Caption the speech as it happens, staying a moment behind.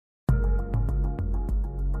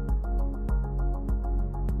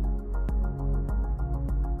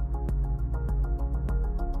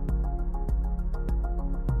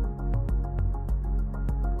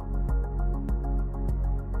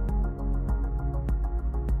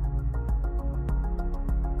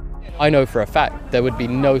I know for a fact there would be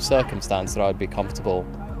no circumstance that I would be comfortable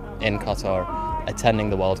in Qatar, attending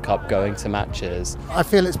the World Cup, going to matches. I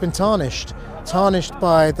feel it's been tarnished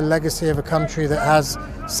by the legacy of a country that has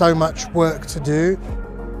so much work to do.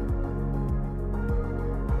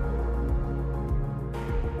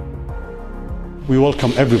 We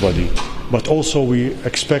welcome everybody, but also we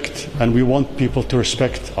expect and we want people to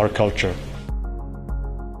respect our culture.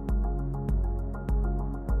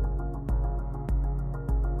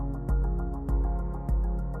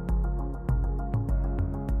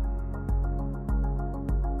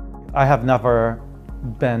 I have never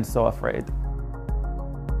been so afraid.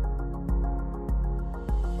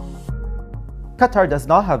 Qatar does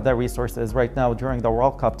not have the resources right now during the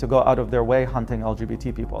World Cup to go out of their way hunting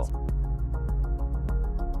LGBT people.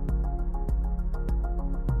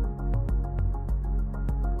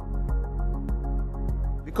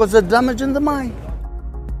 Because of damage in the mind.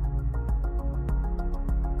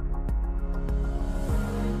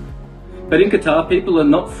 But in Qatar, people are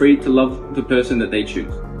not free to love the person that they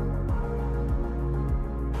choose.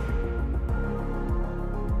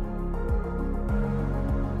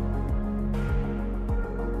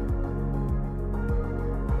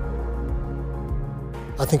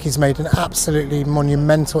 I think he's made an absolutely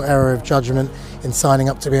monumental error of judgment in signing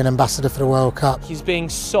up to be an ambassador for the World Cup. He's being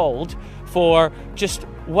sold for just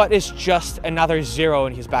what is just another zero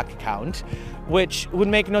in his bank account, which would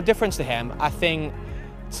make no difference to him. I think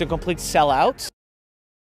it's a complete sellout.